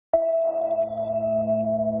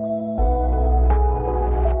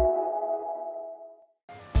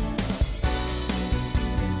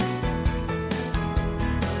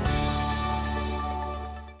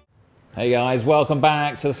Hey guys, welcome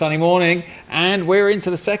back to the Sunny Morning, and we're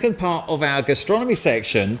into the second part of our gastronomy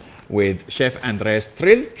section with Chef Andres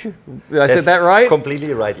Trilk. Did I said that right?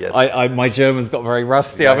 Completely right, yes. My German's got very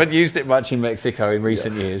rusty. Right. I haven't used it much in Mexico in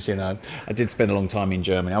recent years, you know. I did spend a long time in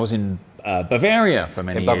Germany. I was in Bavaria for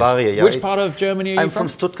many years. Bavaria, yeah. Which part of Germany are you I'm from? from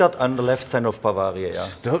Stuttgart, on the left side of Bavaria, yeah.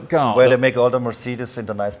 Stuttgart. Where they make all the Mercedes and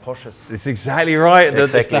the nice Porsches. That's exactly right.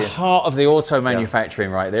 Exactly. It's the heart of the auto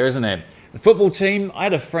manufacturing right there, isn't it? The football team, I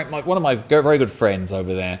had a friend, one of my very good friends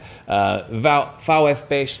over there,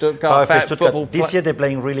 VfB Stuttgart. VfB Stuttgart. This year they're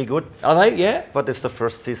playing really good. Are they? Yeah. But it's the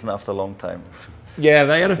first season after a long time. Yeah,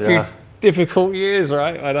 they had a few difficult years,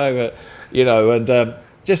 right? I know, but you know, and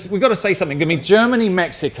just we've got to say something. I mean, Germany,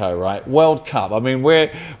 Mexico, right? World Cup. I mean,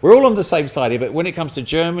 we're all on the same side here, but when it comes to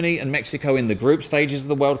Germany and Mexico in the group stages of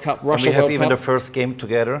the World Cup, Russia and we have World even Cup, the first game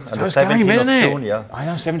together on the first 17th game, of isn't it? June. Yeah. I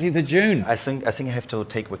know, 17th of June. I think I have to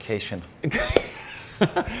take vacation.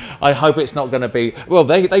 I hope it's not going to be. Well,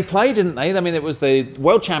 they played, didn't they? I mean, it was the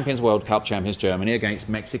World Cup champions Germany against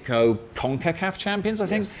Mexico, CONCACAF champions. I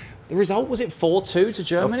think the result was it 4-2 to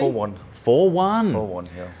Germany. 4-1. 4-1. 4-1.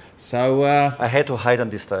 Yeah. So I had to hide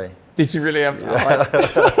on this day. Did you really have to?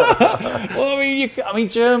 Well, I mean,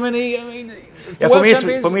 Germany. I mean, yeah, for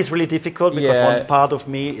me, it's really difficult because one part of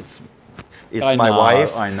me is my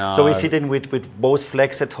wife. I know. So we sit in with both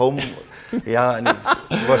flags at home. Yeah, and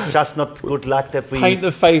it was just not good luck that we paint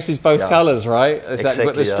the faces both colours, right? Exactly.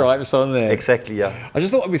 Put the stripes on there. Exactly. Yeah. I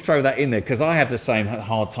just thought we'd throw that in there because I have the same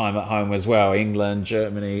hard time at home as well. England,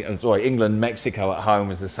 Mexico at home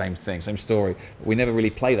was the same thing, same story. We never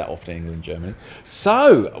really play that often, England, Germany.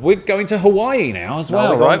 So we're going to Hawaii now as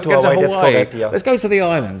well, right? We're going to Hawaii. That's correct, yeah. Let's go to the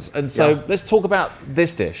islands, and so let's talk about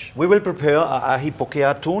this dish. We will prepare Ahi Poke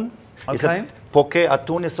atun. Okay. Poke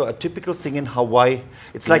atun is a typical thing in Hawaii.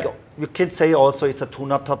 It's like, you can say also it's a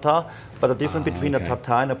tuna tartar, but the difference between a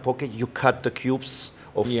tartar and a poke, you cut the cubes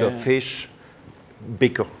of the fish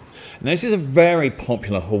bigger. Now, this is a very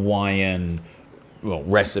popular Hawaiian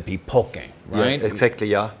recipe, poke, right? Yeah, exactly,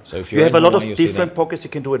 yeah. So if you have a lot of different pokes. You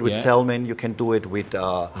can do it with salmon, you can do it with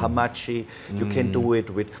hamachi, you can do it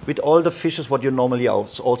with all the fishes what you normally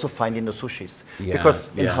also find in the sushis. Because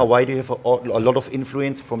in Hawaii you have a lot of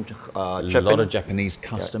influence from Japan. A lot of Japanese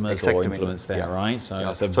customers or influence there, right? So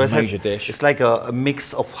it's a major dish. It's like a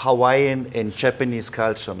mix of Hawaiian and Japanese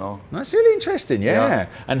culture, no? That's really interesting, yeah.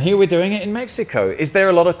 And here we're doing it in Mexico. Is there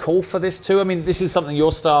a lot of call for this too? I mean, this is something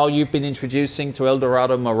your style you've been introducing to El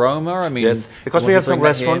Dorado Maroma. I mean, yes, because we have some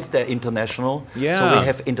restaurants, they're international. Yeah. So we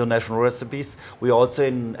have international recipes. We also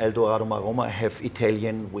in El Dorado Maroma have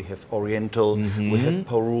Italian, we have Oriental, we have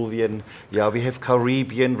Peruvian, we have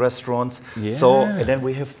Caribbean restaurants. Yeah. So, and then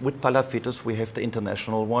we have, with Palafitos, we have the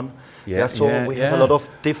international one. So we have a lot of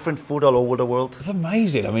different food all over the world. It's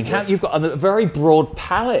amazing. I mean, you've got a very broad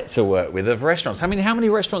palette to work with of restaurants. How many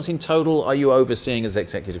restaurants in total are you overseeing as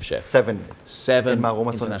executive chef? 7. 7 in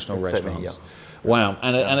Maroma, international restaurants. 7, Wow,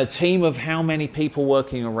 and a team of how many people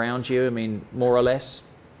working around you? I mean, more or less?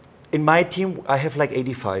 In my team, I have like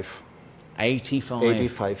 85. 85?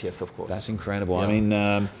 85, yes, of course. That's incredible. I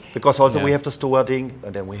mean... because also we have the stewarding,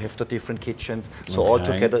 and then we have the different kitchens. So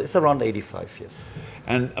altogether, it's around 85, yes.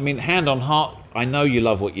 And I mean, hand on heart, I know you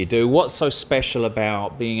love what you do. What's so special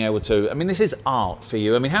about being able to... I mean, this is art for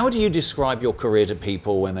you. I mean, how do you describe your career to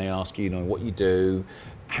people when they ask you, what you do?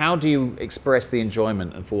 How do you express the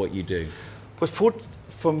enjoyment for what you do? But food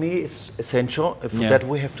for me is essential. For that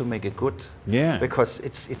we have to make it good. Yeah. Because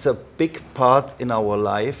it's a big part in our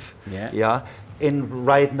life. Yeah. And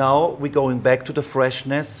right now we're going back to the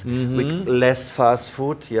freshness with less fast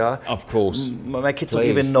food. Yeah. Of course. My kids don't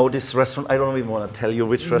even know this restaurant. I don't even want to tell you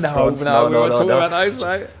which restaurants. No. About those,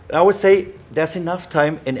 right? I would say there's enough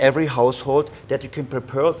time in every household that you can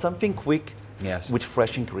prepare something quick with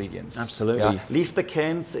fresh ingredients. Absolutely. Yeah. Leave the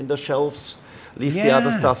cans in the shelves. Leave the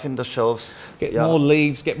other stuff in the shelves. Get more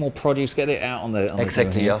leaves, get more produce, get it out on the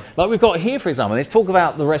exactly, Like we've got here, for example. Let's talk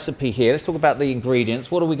about the recipe here. Let's talk about the ingredients.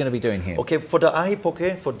 What are we going to be doing here? Okay, for the Ahi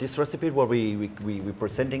Poke, for this recipe, what we're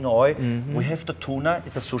presenting oil, we have the tuna.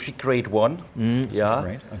 It's a sushi grade one.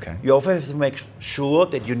 Great. Okay. You also have to make sure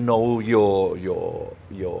that you know your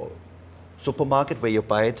supermarket where you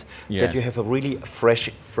buy it, that you have a really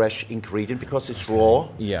fresh ingredient because it's raw.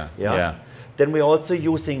 Yeah. Then we're also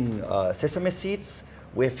using sesame seeds.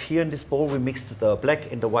 We have here in this bowl, we mixed the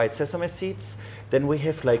black and the white sesame seeds. Then we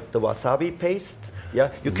have like the wasabi paste.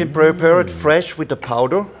 Yeah, you can prepare it fresh with the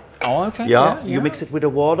powder. Oh, okay. You mix it with the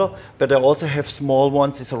water, but I also have small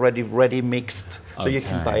ones. It's already ready mixed, so you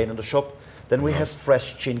can buy it in the shop. Then we have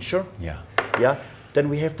fresh ginger. Yeah. Then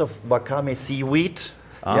we have the wakame seaweed.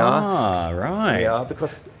 Right. Yeah,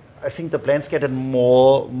 because I think the blends get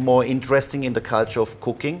more interesting in the culture of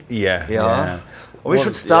cooking. Yeah. We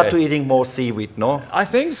should start to eating more seaweed, no? I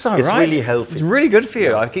think so, it's really healthy. It's really good for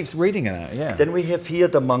you. I keep reading it, yeah. Then we have here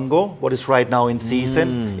the mango, what is right now in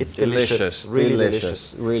season. It's delicious. Really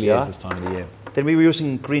delicious. Really is this time of the year. Then we were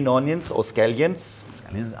using green onions or scallions.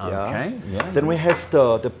 Scallions, okay. Yeah. Then we have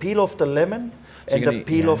the peel of the lemon and the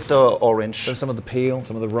peel of the orange. So some of the peel,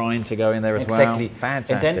 some of the rind to go in there as well. Exactly.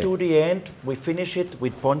 Fantastic. And then to the end, we finish it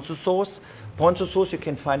with ponzu sauce. Ponzu sauce you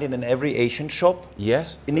can find it in every Asian shop.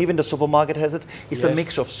 Yes. And even the supermarket has it. It's a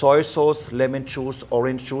mix of soy sauce, lemon juice,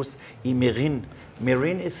 orange juice, and mirin.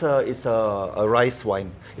 Mirin is a rice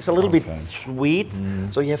wine. It's a little bit sweet,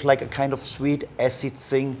 so you have like a kind of sweet acid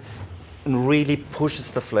thing, and really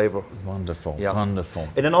pushes the flavor. Wonderful, wonderful.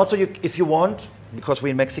 And then also, if you want, because we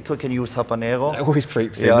in Mexico can use habanero. It always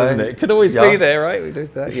creeps in, doesn't it? It could always be there, right? We do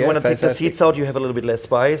that. If you want to take the seeds out, you have a little bit less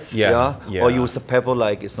spice. Yeah. Or use a pepper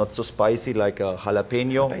like it's not so spicy, like a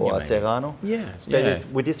jalapeno or a serrano. Yes.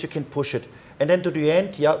 With this you can push it. And then to the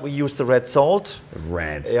end, we use the red salt.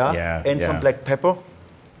 And some black pepper.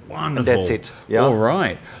 Wonderful. And that's it. Yeah. All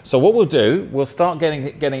right. So what we'll do, we'll start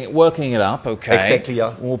working it up. Okay. Exactly.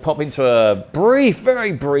 Yeah. We'll pop into a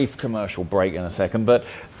very brief commercial break in a second. But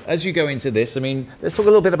as you go into this, I mean, let's talk a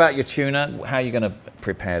little bit about your tuna. How are you going to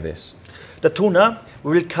prepare this? The tuna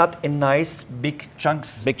we will cut in nice big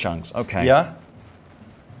chunks. Big chunks. Okay. Yeah.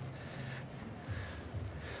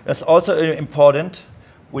 That's also important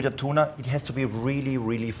with the tuna. It has to be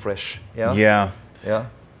really fresh. Yeah. Yeah.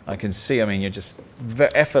 I can see, I mean, you're just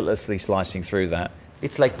effortlessly slicing through that.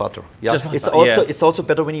 It's like butter. Yeah. Like it's also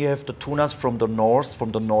better when you have the tunas from the north, from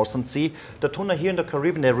the Northern Sea. The tuna here in the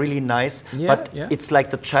Caribbean, they're really nice, but it's like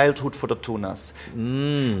the childhood for the tunas.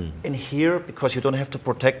 And here, because you don't have to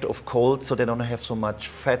protect of cold, so they don't have so much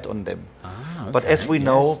fat on them. But as we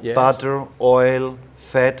know, butter, oil,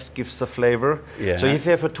 fat gives the flavor. So if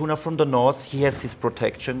you have a tuna from the north, he has his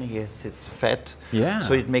protection, he has his fat.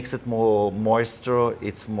 So it makes it more moisture,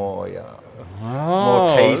 it's more, more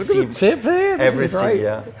tasty. Look at the tip here.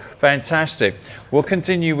 Everything, Fantastic. We'll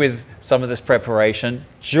continue with some of this preparation.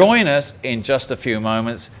 Join us in just a few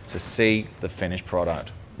moments to see the finished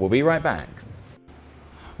product. We'll be right back.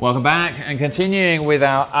 Welcome back, and continuing with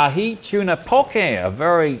our Ahi Tuna Poke, a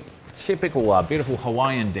very typical, beautiful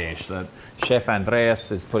Hawaiian dish that Chef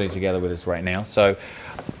Andreas is putting together with us right now. So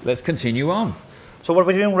let's continue on. So what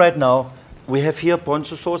we're doing right now, we have here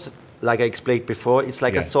ponzu sauce, like I explained before. It's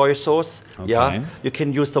like a soy sauce. You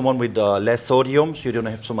can use the one with less sodium, so you don't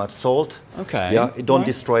have so much salt. It don't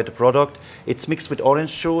destroy the product. It's mixed with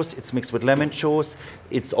orange juice, it's mixed with lemon juice,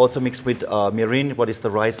 it's also mixed with mirin, what is the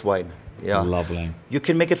rice wine. Lovely. You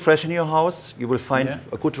can make it fresh in your house. You will find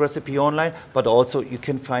a good recipe online, but also you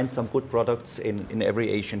can find some good products in every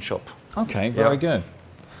Asian shop. Okay, very good.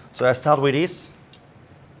 So I start with this.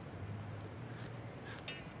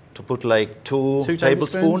 To put like two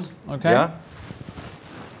tablespoons. Okay.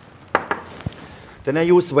 Then I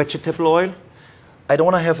use vegetable oil. I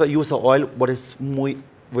don't want to use an oil what is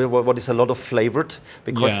a lot of flavored,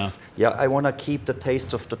 because I want to keep the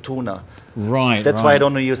taste of the tuna. That's why I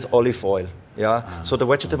don't use olive oil. So the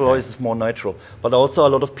vegetable oil is more natural. But also a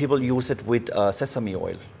lot of people use it with sesame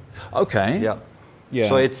oil.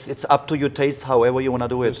 So it's up to your taste, however you want to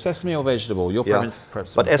do it. Sesame or vegetable, your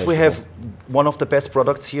preference. But as we have one of the best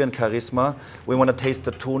products here in Charisma, we want to taste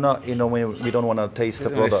the tuna. You know, we don't want to taste the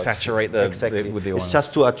product. Saturate with the oil. It's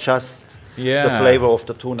just to adjust the flavor of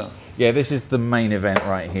the tuna. Yeah, this is the main event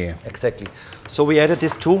right here. Exactly. So we added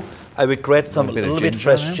this too. I will grate a little bit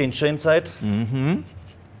fresh ginger inside.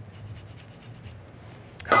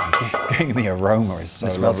 Getting the aroma is so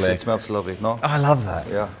lovely. It smells lovely, no? I love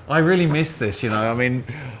that. I really miss this, you know. I mean,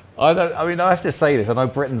 I have to say this. I know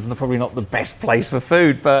Britain's probably not the best place for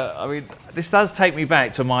food, but I mean, this does take me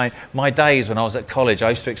back to my days when I was at college. I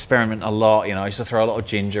used to experiment a lot, you know. I used to throw a lot of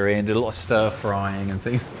ginger in, did a lot of stir frying and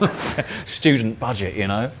things. Student budget, you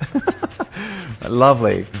know.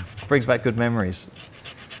 Lovely. Brings back good memories.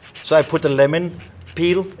 So I put the lemon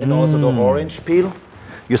peel and also the orange peel.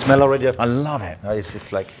 You smell already? I love it. It's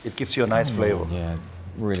just like, it gives you a nice flavor. Yeah,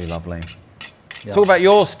 really lovely. Talk about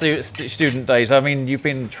your student days. I mean, you've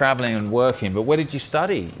been traveling and working, but where did you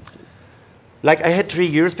study? Like I had 3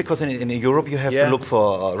 years, because in Europe you have to look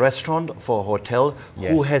for a restaurant, for a hotel,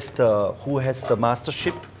 who has the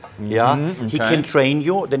mastership. He can train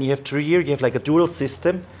you. Then you have 3 years. You have like a dual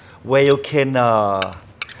system where you can,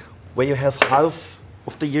 where you have half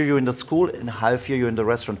of the year you're in the school and half year you're in the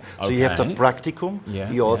restaurant. So you have the practicum.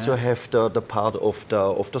 You also have the part of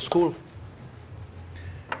the school.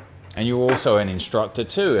 And you're also an instructor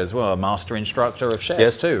too, as well, a master instructor of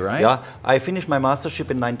chefs too, right? Yeah, I finished my mastership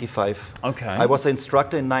in '95. Okay. I was an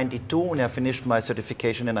instructor in '92, and I finished my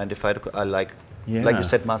certification in '95. I like you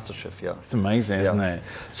said, master chef. Yeah, it's amazing, isn't it?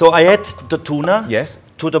 So I add the tuna. Yes.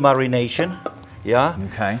 To the marination. Yeah.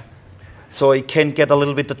 Okay. So it can get a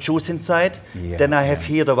little bit of juice inside. Yeah, then I have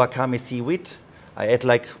here the wakame seaweed. I add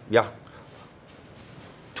like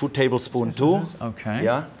 2 tablespoons too. Okay.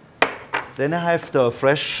 Yeah. Then I have the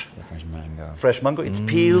fresh mango. Fresh mango. It's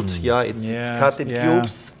peeled. Yeah, it's cut in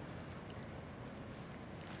cubes.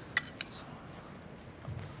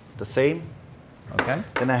 The same. Okay.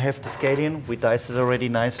 Then I have the scallion. We diced it already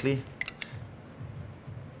nicely.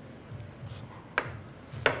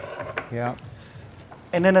 Yeah.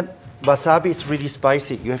 And then wasabi is really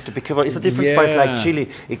spicy. You have to be careful. It's a different spice like chili.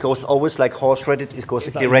 It goes always like horseradish. It goes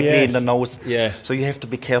directly in the nose. Yes. So you have to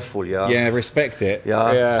be careful. Yeah. Yeah, respect it.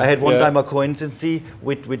 Yeah. I had one time a coincidence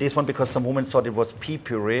with this one because some woman thought it was pea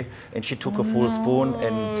puree and she took a full spoon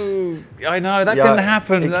and. I know that can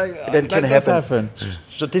happen. That can happen.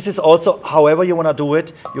 So this is also, however you want to do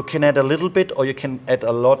it, you can add a little bit or you can add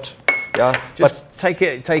a lot. Yeah. Just take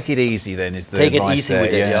it easy then. Is the take it easy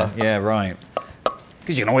with it. Yeah. Right.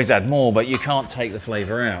 Because you can always add more, but you can't take the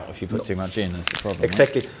flavour out if you put too much in. That's the problem.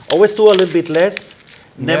 Exactly. Always do a little bit less.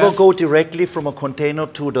 Never go directly from a container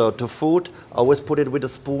to food. Always put it with a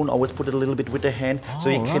spoon. Always put it a little bit with the hand, so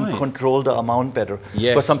you can control the amount better.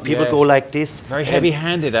 Yes. Because some people go like this. Very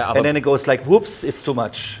heavy-handed out of and then it goes like, whoops, it's too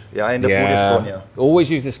much. Yeah, and the food is gone. Yeah. Always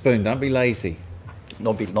use the spoon. Don't be lazy.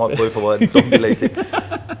 Don't be lazy.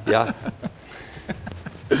 Yeah.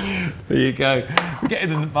 There you go. We're getting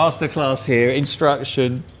the masterclass here.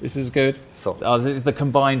 Instruction. This is good. So this is the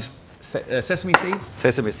combined sesame seeds?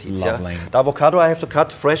 Sesame seeds, Lovely. The avocado I have to cut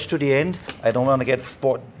fresh to the end. I don't want to get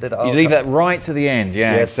spotted out. You leave that right to the end,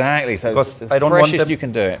 exactly. So because it's the freshest you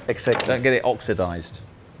can do it. Exactly. Don't get it oxidized.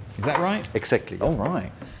 Is that right? Exactly. All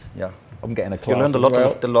right. Yeah. I'm getting a class. You learned a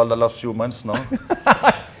lot the last few months now.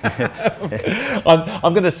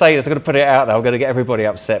 I'm going to say this. I'm going to put it out there. I'm going to get everybody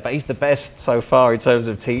upset, but he's the best so far in terms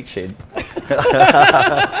of teaching.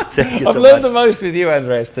 I've learned the most with you,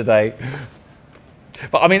 Andres, today.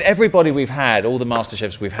 But I mean, everybody we've had, all the master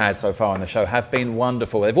chefs we've had so far on the show have been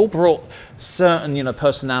wonderful. They've all brought certain,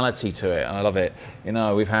 personality to it, and I love it.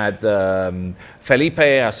 We've had Felipe,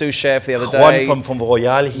 our sous chef, the other day. Juan from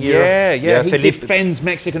Royal here. Yeah. He defends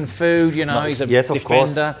Mexican food. He's a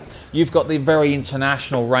defender. You've got the very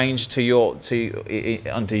international range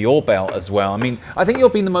under your belt as well. I mean, I think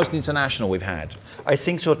you've been the most international we've had. I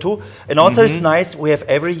think so too. And also it's nice, we have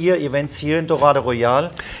every year events here in Dorado Royal,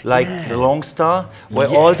 like the Long Star, where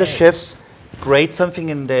all the chefs create something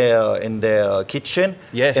in their kitchen,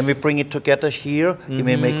 and we bring it together here, and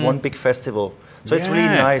we make one big festival. So it's really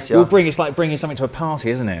nice. It's like bringing something to a party,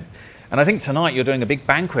 isn't it? And I think tonight you're doing a big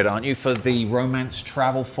banquet, aren't you, for the Romance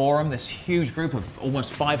Travel Forum? This huge group of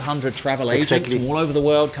almost 500 travel agents from all over the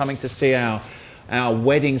world coming to see our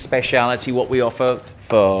wedding speciality, what we offer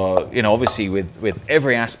for, obviously with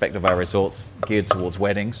every aspect of our resorts geared towards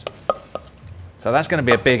weddings. So that's going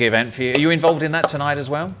to be a big event for you. Are you involved in that tonight as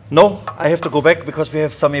well? No, I have to go back because we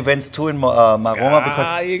have some events too in Maroma.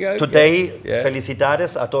 Because today,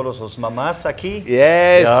 felicidades a todos los mamás aquí.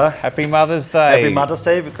 Yes, happy Mother's Day. Happy Mother's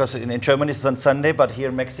Day, because in Germany it's on Sunday, but here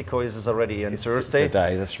in Mexico it's already on Thursday.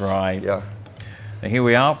 Today, that's right. Yeah. And here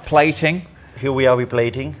we are, plating. Here we are, we're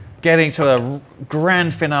plating. Getting to a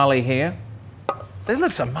grand finale here. This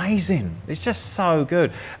looks amazing. It's just so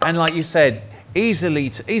good. And like you said,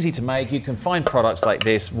 easy to make. You can find products like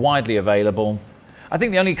this widely available. I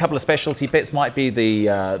think the only couple of specialty bits might be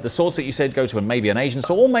the sauce that you said go to maybe an Asian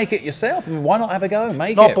store, or make it yourself. I mean, why not have a go?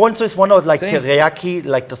 Make it. No, ponzu is one of like teriyaki,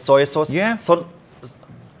 like the soy sauce. Yeah. So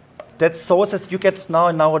that sauce that you get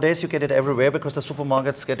nowadays, you get it everywhere because the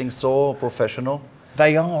supermarket's getting so professional.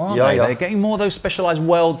 They are, aren't they? They're getting more of those specialized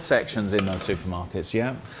world sections in those supermarkets,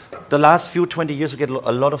 The last 20 years, we get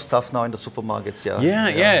a lot of stuff now in the supermarkets,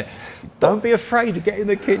 Yeah. Don't be afraid to get in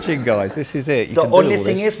the kitchen, guys. This is it. The only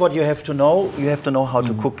thing is what you have to know how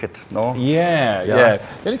to cook it, no? Yeah.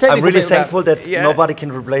 I'm really thankful that nobody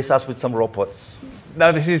can replace us with some robots.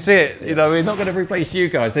 No, this is it. We're not going to replace you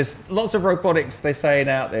guys. There's lots of robotics they're saying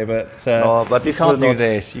out there, but you can't do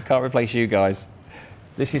this. You can't replace you guys.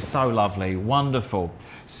 This is so lovely, wonderful.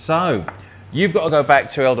 So, you've got to go back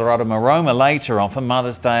to El Dorado Maroma later on for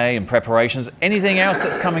Mother's Day and preparations. Anything else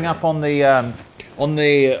that's coming up on the on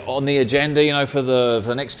the agenda, you know, for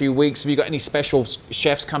the next few weeks? Have you got any special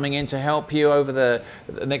chefs coming in to help you over the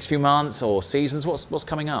next few months or seasons? What's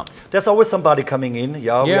coming up? There's always somebody coming in.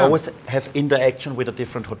 Yeah, we always have interaction with the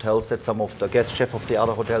different hotels. That some of the guest chef of the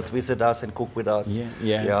other hotels visit us and cook with us.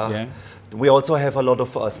 Yeah. We also have a lot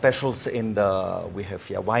of specials in the. We have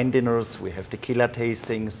wine dinners. We have tequila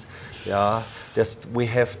tastings. Yeah, we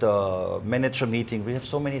have the manager meeting. We have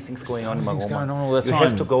so many things going on in Maroma. Going on all the time. You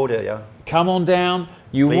have to go there. Yeah. Come on down.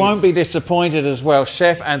 You won't be disappointed as well.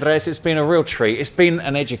 Chef Andres, it's been a real treat. It's been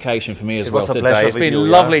an education for me as well today. It's been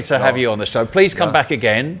lovely to have you on the show. Please come back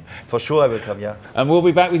again. For sure I will come, yeah. And we'll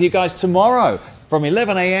be back with you guys tomorrow from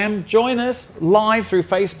 11 a.m. Join us live through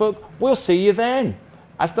Facebook. We'll see you then.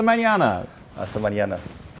 Hasta mañana. Hasta mañana.